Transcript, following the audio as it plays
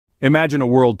Imagine a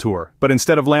world tour, but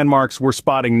instead of landmarks, we're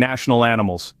spotting national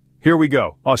animals. Here we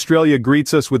go. Australia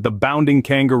greets us with the bounding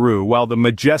kangaroo, while the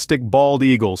majestic bald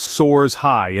eagle soars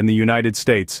high in the United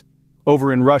States.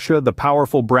 Over in Russia, the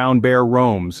powerful brown bear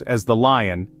roams, as the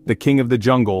lion, the king of the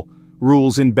jungle,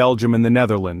 rules in Belgium and the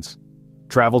Netherlands.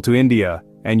 Travel to India,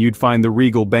 and you'd find the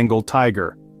regal Bengal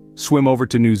tiger. Swim over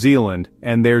to New Zealand,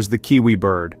 and there's the kiwi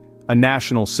bird, a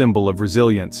national symbol of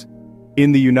resilience.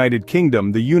 In the United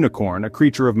Kingdom, the unicorn, a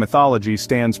creature of mythology,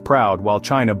 stands proud, while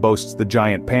China boasts the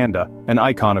giant panda, an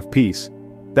icon of peace.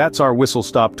 That's our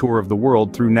whistle-stop tour of the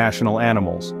world through national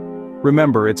animals.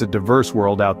 Remember, it's a diverse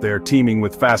world out there teeming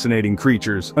with fascinating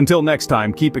creatures. Until next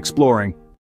time, keep exploring.